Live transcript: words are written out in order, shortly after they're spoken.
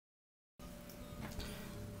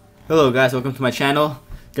Hello guys, welcome to my channel.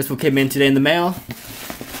 Guess what came in today in the mail?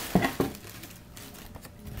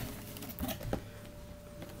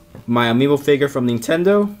 My Amiibo figure from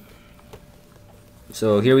Nintendo.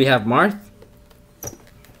 So here we have Marth.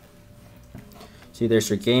 See, there's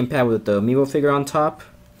your gamepad with the Amiibo figure on top.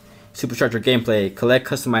 Supercharger gameplay, collect,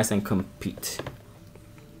 customize, and compete.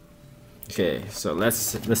 Okay, so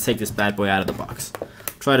let's take this bad boy out of the box.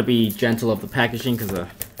 Try to be gentle of the packaging because it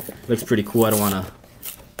looks pretty cool. I don't want to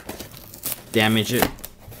damage it.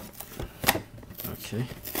 Okay.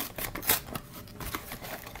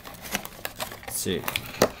 Let's see.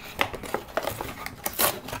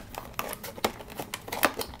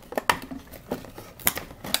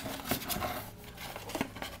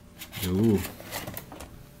 Ooh.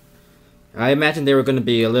 I imagined they were going to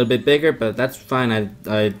be a little bit bigger, but that's fine.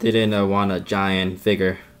 I didn't want a giant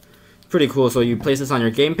figure. Pretty cool. So you place this on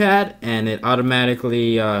your gamepad, and it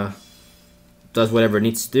automatically does whatever it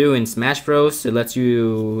needs to do in Smash Bros. It lets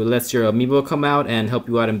your Amiibo come out and help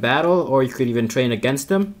you out in battle, or you could even train against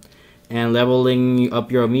them, and leveling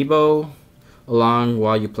up your Amiibo along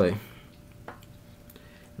while you play.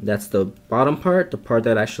 That's the bottom part, the part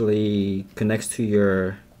that actually connects to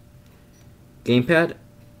your gamepad.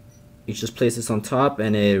 You just place this on top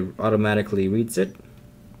and it automatically reads it.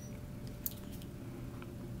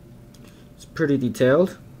 It's pretty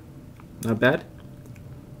detailed, not bad.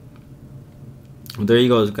 Well, there you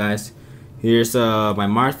go guys. Here's my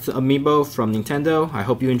Marth Amiibo from Nintendo. I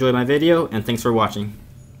hope you enjoyed my video and thanks for watching.